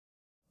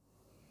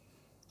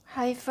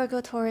Hi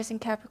Virgo, Taurus,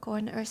 and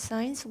Capricorn Earth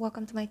signs.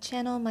 Welcome to my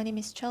channel. My name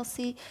is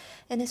Chelsea.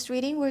 In this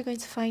reading, we're going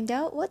to find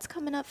out what's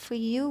coming up for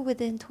you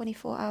within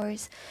 24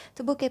 hours.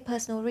 To book a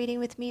personal reading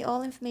with me,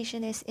 all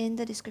information is in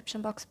the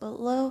description box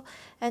below.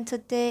 And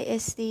today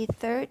is the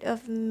 3rd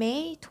of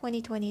May,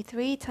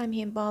 2023. Time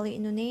here in Bali,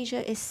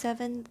 Indonesia is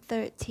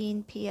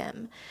 7:13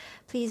 p.m.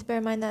 Please bear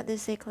in mind that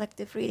this is a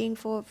collective reading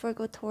for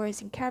Virgo,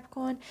 Taurus, and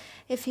Capricorn.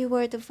 If you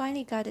were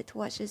divinely guided to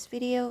watch this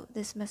video,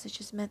 this message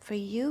is meant for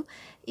you,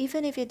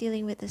 even if you're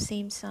dealing with the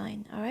same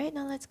sign. Alright,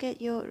 now let's get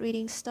your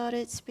reading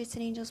started. Spirits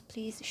and angels,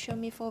 please show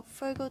me for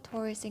Virgo,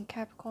 Taurus, and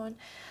Capricorn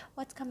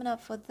what's coming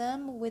up for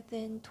them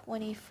within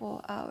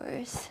 24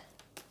 hours.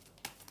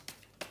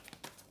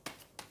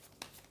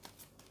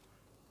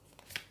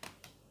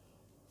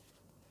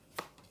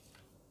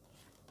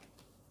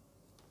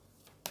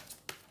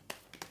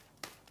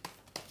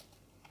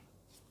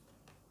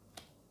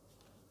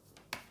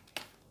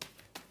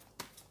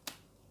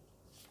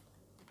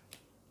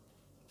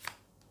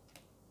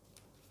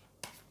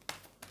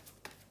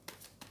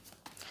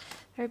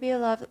 There'll be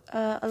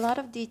a lot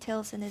of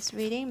details in this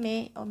reading,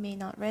 may or may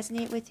not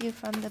resonate with you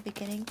from the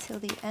beginning till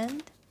the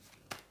end.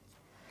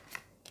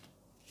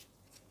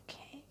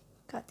 Okay,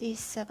 got these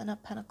 7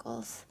 of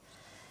Pentacles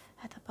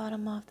at the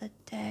bottom of the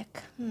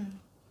deck.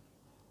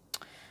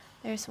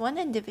 There's one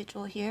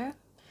individual here,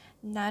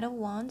 Knight of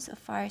Wands, a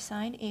fire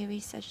sign,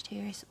 Aries,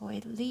 Sagittarius, or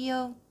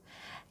Leo.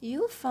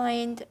 You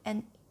find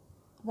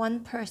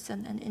one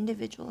person, an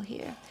individual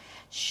here,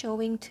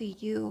 showing to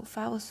you,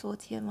 5 of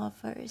Swords here,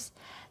 Lovers,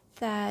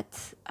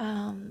 that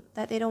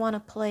they don't want to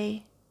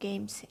play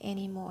games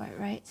anymore,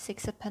 right?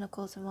 6 of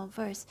Pentacles in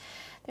reverse.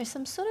 There's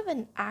some sort of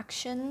an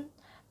action,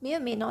 may or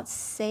may not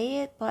say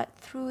it, but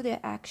through their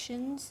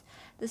actions,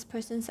 this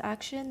person's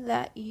action,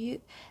 that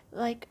you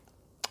like,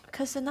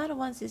 because the Knight of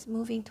Wands is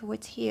moving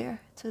towards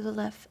here to the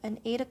left, and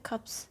 8 of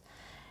Cups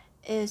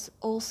is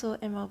also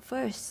in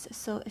reverse.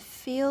 So it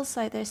feels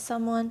like there's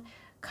someone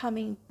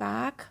coming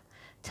back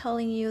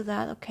telling you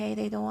that, okay,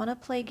 they don't want to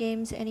play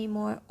games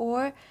anymore,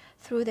 or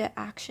through their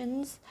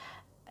actions,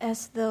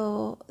 as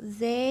though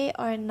they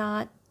are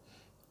not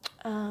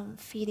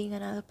feeding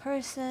another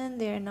person,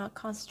 they're not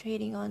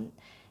concentrating on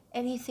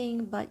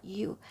anything but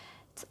you.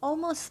 It's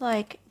almost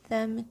like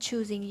them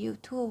choosing you.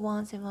 2 of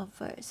Wands in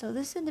reverse. So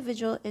this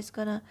individual is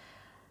gonna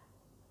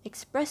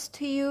express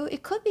to you,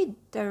 it could be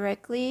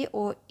directly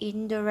or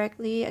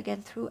indirectly,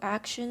 again through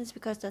actions,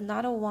 because the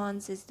Knight of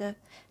Wands is the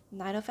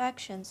Knight of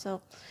Action.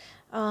 So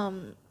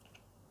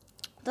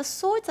the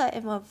swords are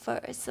in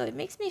reverse, so it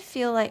makes me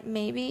feel like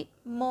maybe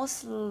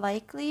most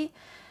likely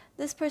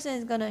this person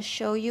is gonna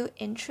show you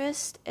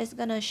interest, is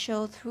gonna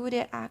show through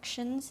their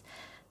actions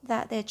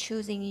that they're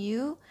choosing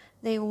you,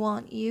 they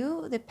want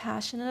you, they're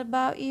passionate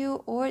about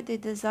you, or they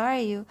desire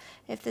you,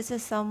 if this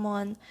is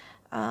someone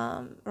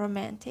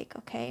romantic,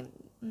 okay?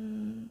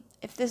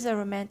 If this is a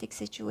romantic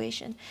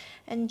situation.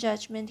 And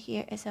Judgment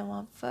here is in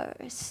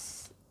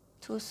reverse.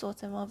 2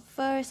 swords in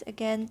reverse.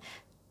 Again,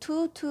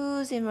 2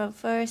 twos in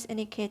reverse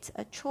indicates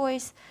a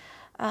choice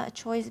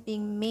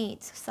being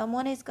made. So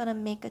someone is gonna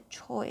make a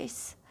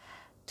choice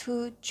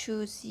to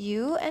choose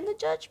you. And the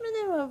Judgment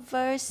in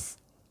reverse,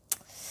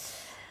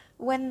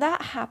 when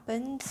that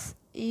happens,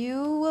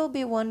 you will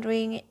be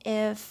wondering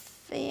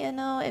if, you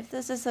know, if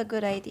this is a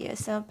good idea.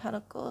 7 of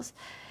Pentacles,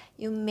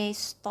 you may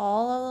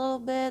stall a little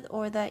bit,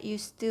 or that you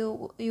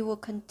will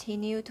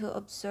continue to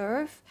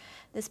observe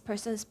this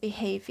person's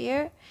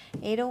behavior.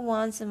 8 of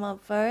Wands in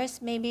reverse,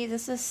 maybe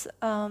this is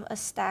a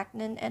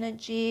stagnant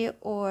energy,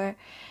 or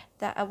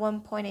that at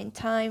one point in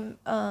time,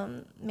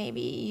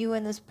 maybe you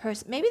and this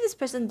person, maybe this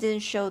person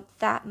didn't show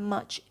that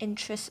much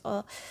interest,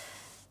 or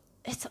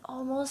it's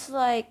almost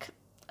like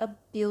a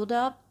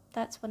build-up.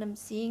 That's what I'm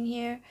seeing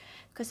here,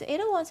 because the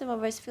 8 of Wands in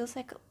reverse feels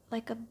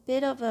like a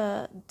bit of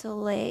a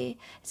delay.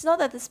 It's not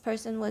that this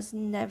person was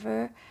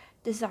never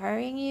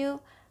desiring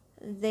you.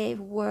 They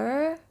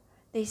were,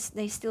 they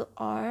still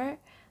are,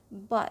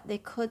 but they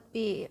could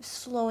be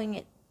slowing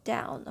it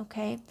down,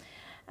 okay?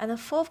 And the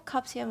 4 of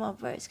Cups here in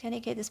reverse can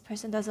indicate this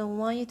person doesn't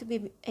want you to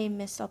be a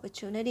missed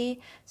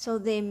opportunity. So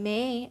they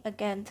may,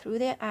 again, through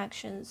their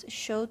actions,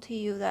 show to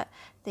you that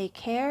they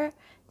care,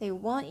 they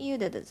want you,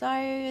 they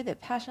desire you, they're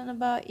passionate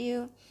about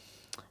you.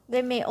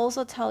 They may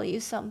also tell you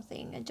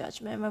something, a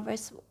Judgment in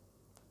reverse.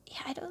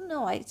 Yeah, I don't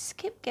know, I just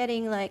keep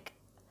getting like,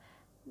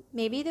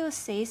 maybe they'll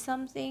say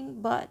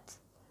something, but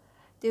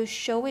they'll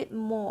show it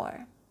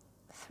more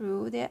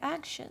through their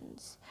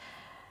actions,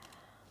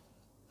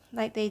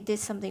 like they did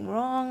something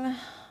wrong,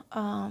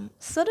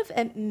 sort of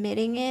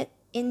admitting it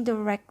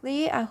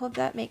indirectly. I hope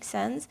that makes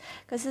sense,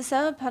 because the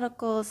 7 of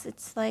Pentacles,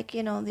 it's like,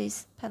 you know,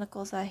 these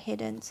pentacles are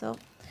hidden, so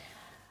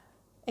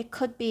it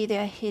could be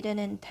their hidden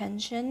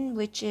intention,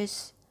 which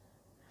is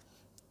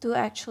to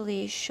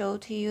actually show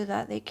to you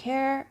that they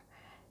care,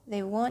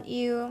 they want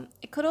you.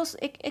 It could also,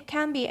 it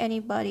can be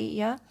anybody,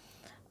 yeah.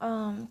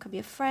 Could be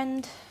a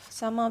friend for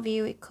some of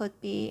you. It could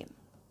be,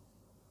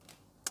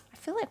 I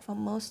feel like for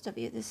most of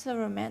you this is a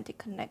romantic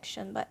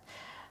connection, but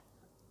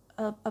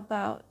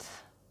about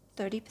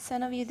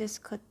 30% of you this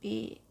could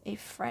be a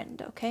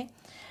friend, okay?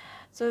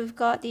 So we've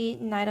got the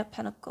Knight of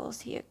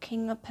Pentacles here,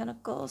 King of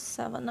Pentacles,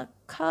 Seven of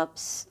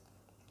Cups,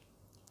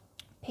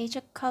 Page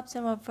of Cups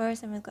in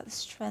reverse, and we've got the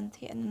Strength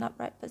here in an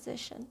upright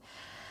position.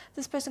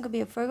 This person could be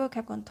a Virgo,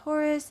 Capricorn,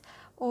 Taurus,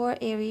 or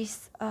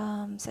Aries,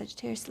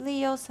 Sagittarius,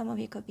 Leo. Some of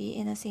you could be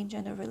in a same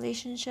gender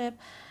relationship,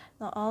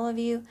 not all of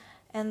you.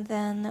 And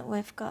then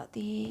we've got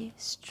the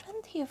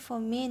Strength here. For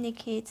me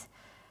indicates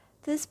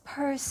this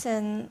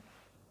person,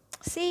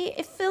 see,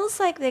 it feels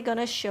like they're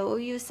gonna show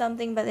you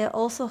something, but they're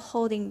also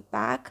holding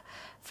back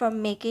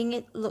from making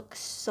it look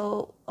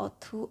so or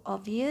too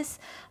obvious,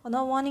 or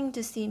not wanting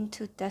to seem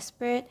too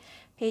desperate.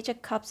 Page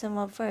of Cups in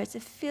reverse,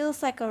 it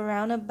feels like a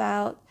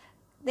roundabout.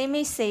 They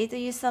may say to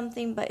you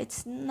something, but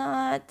it's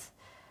not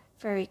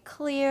very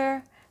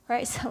clear,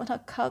 right? Seven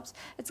of Cups,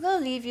 it's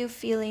gonna leave you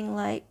feeling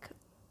like,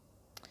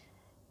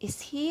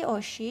 is he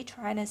or she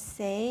trying to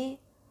say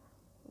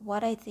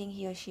what I think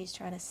he or she is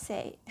trying to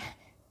say?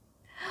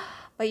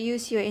 But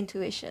use your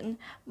intuition.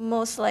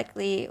 Most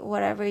likely,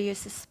 whatever you're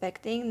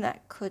suspecting,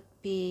 that could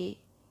be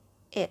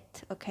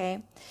it,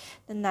 okay?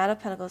 The Knight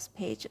of Pentacles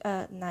page,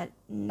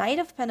 Knight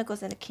of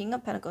Pentacles and the King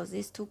of Pentacles,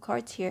 these two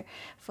cards here,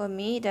 for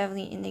me,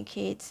 definitely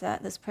indicates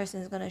that this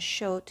person is going to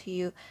show to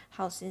you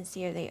how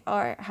sincere they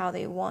are, how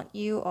they want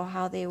you, or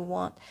how they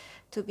want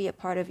to be a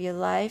part of your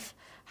life,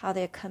 how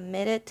they're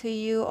committed to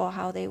you, or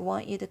how they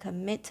want you to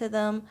commit to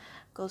them.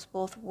 Goes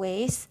both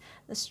ways.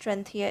 The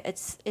Strength here,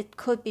 it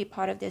could be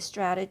part of their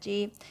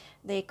strategy.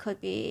 They could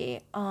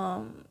be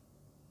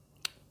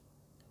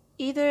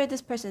either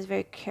this person is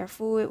very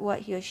careful with what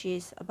he or she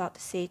is about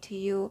to say to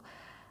you,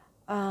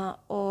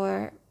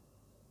 or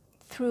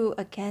through,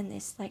 again,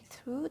 it's like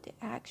through the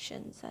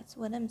actions. That's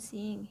what I'm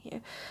seeing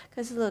here.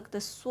 Because look,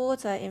 the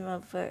swords are in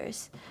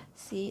reverse.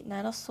 See,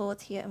 Nine of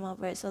Swords here in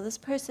reverse. So this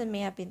person may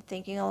have been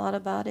thinking a lot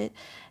about it,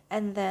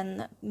 and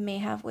then may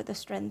have, with the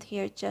Strength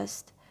here,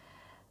 just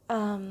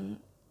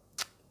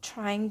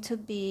trying to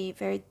be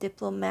very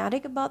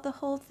diplomatic about the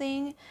whole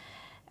thing,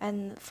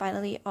 and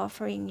finally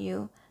offering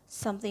you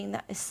something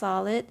that is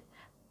solid.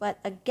 But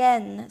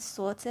again,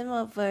 Swords in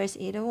reverse,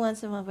 either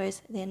one's in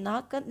reverse, they're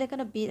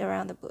gonna beat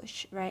around the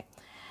bush, right?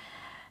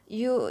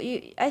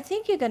 I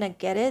think you're gonna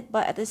get it,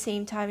 but at the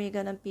same time you're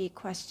gonna be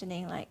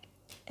questioning, like,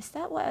 is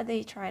that what are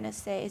they trying to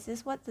say? Is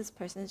this what this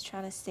person is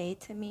trying to say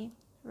to me,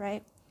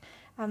 right?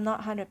 I'm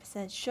not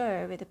 100%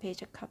 sure with the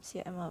Page of Cups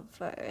here in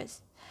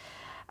reverse.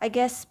 I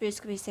guess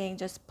Spirit's could be saying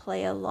just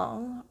play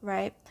along,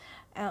 right?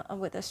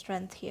 With the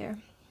Strength here.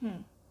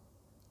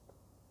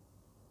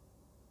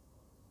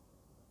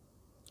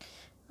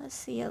 Let's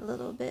see a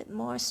little bit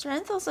more.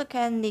 Strength also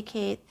can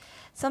indicate,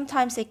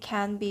 sometimes it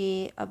can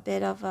be a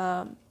bit of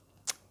a,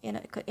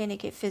 it could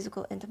indicate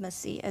physical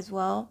intimacy as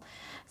well.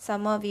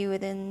 Some of you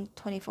within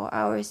 24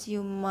 hours,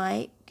 you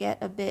might get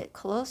a bit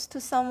close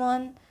to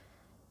someone.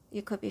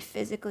 You could be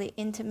physically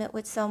intimate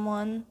with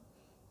someone.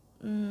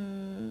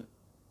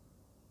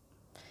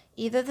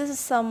 Either this is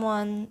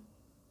someone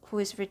who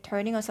is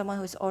returning or someone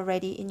who is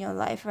already in your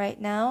life right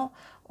now,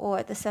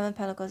 or the Seven of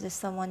Pentacles is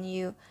someone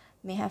you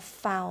may have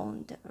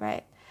found,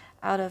 right?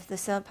 Out of the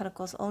Seven of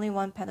Pentacles, only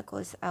one Pentacle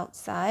is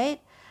outside.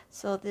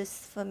 So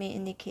this for me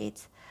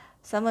indicates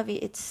some of you,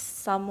 it's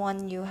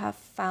someone you have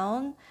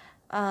found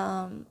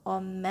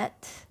or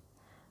met.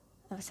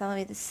 Some of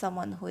it is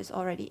someone who is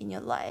already in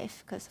your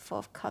life, because the Four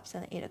of Cups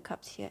and the Eight of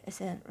Cups here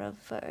is in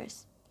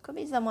reverse. Could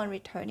be someone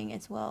returning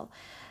as well.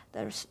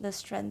 The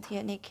Strength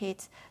here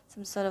indicates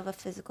some sort of a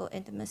physical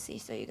intimacy.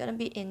 So you're going to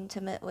be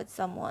intimate with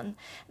someone. And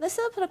the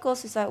Seven of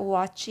Pentacles is like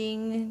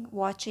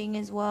watching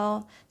as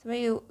well. So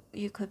maybe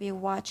you could be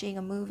watching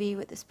a movie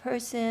with this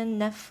person,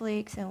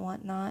 Netflix and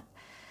whatnot.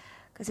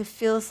 Because it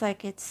feels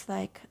like it's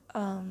like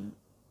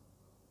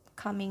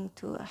coming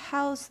to a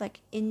house,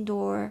 like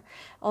indoor.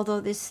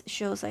 Although this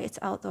shows like it's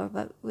outdoor,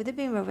 but with it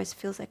being reverse,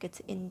 feels like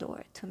it's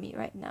indoor to me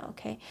right now,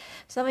 okay?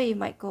 Some of you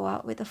might go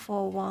out with the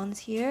Four of Wands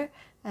here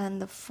and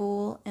the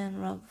Fool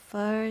in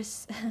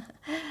reverse.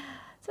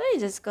 So you're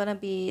just gonna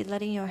be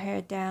letting your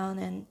hair down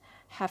and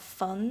have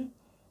fun.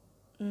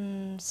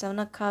 Seven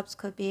of Cups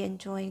could be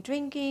enjoying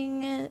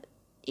drinking,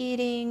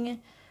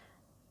 eating.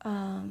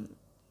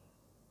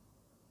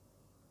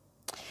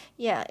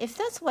 Yeah, if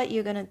that's what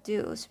you're gonna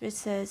do, Spirit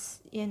says,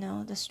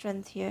 the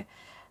Strength here,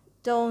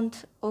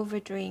 don't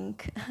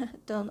overdrink.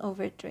 Don't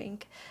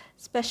overdrink,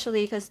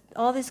 especially because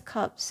all these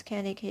cups can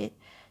indicate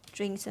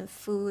drinks and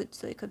food,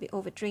 so it could be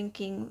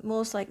overdrinking.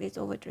 Most likely it's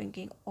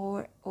overdrinking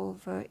or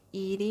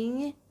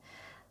overeating.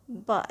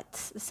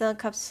 But the Seven of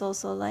Cups is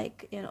also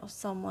like,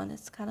 someone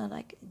is kind of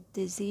like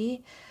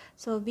dizzy.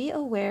 So be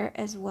aware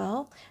as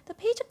well. The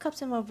Page of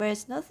Cups in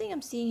reverse, another thing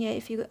I'm seeing here,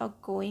 if you are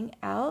going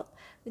out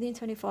within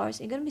 24 hours,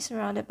 you're going to be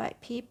surrounded by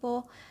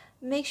people.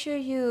 Make sure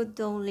you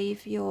don't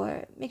leave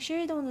your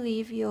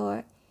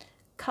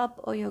cup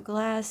or your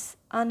glass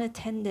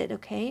unattended,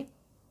 okay?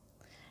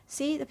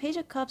 See, the Page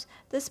of Cups,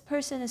 this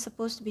person is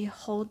supposed to be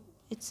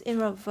it's in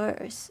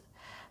reverse.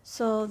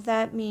 So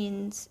that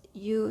means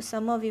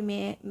some of you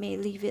may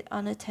leave it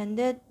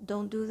unattended.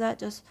 Don't do that.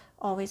 Just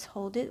always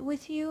hold it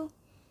with you.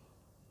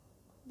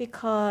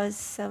 because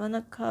 7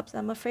 of Cups,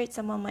 I'm afraid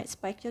someone might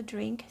spike your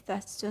drink.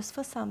 That's just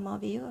for some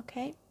of you,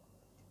 okay?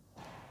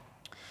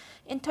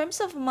 In terms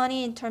of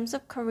money, in terms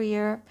of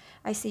career,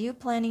 I see you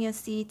planting your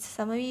seeds.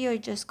 Some of you are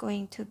just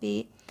going to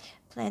be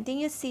planting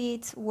your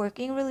seeds,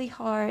 working really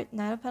hard.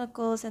 Nine of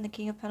Pentacles and the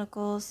King of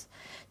Pentacles,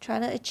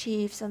 trying to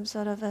achieve some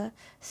sort of a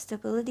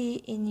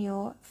stability in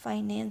your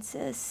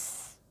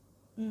finances.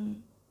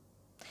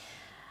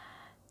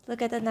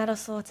 Look at the Knight of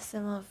Swords,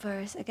 similar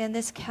verse. Again,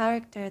 this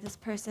character, this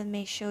person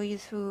may show you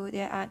through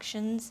their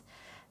actions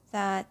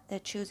that they're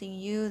choosing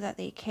you, that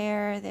they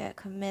care, they're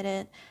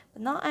committed,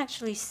 but not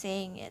actually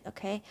saying it,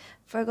 okay?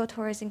 Virgo,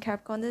 Taurus, and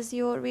Capricorn, this is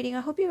your reading. I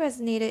hope you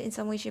resonated in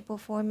some way, shape, or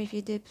form. If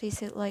you did, please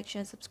hit like,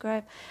 share, and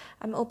subscribe.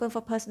 I'm open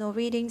for personal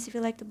readings. If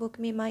you'd like to book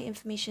me, my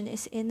information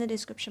is in the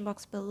description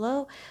box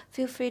below.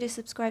 Feel free to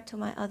subscribe to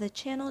my other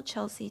channel,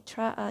 Chelsea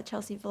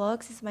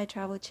Vlogs. This is my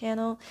travel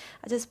channel.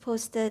 I just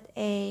posted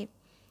a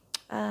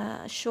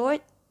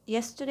short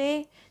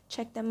yesterday.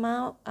 Check them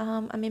out.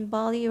 I'm in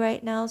Bali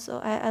right now, so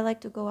I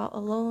like to go out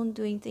alone,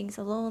 doing things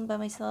alone by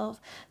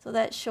myself. So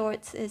that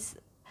shorts is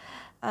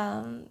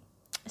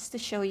to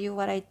show you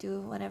what I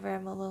do whenever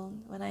I'm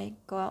alone, when I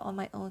go out on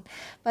my own.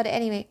 But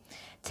anyway,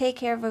 take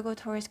care, Virgo,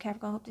 Taurus,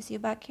 Capricorn. Hope to see you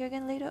back here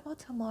again later or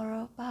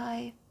tomorrow.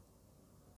 Bye.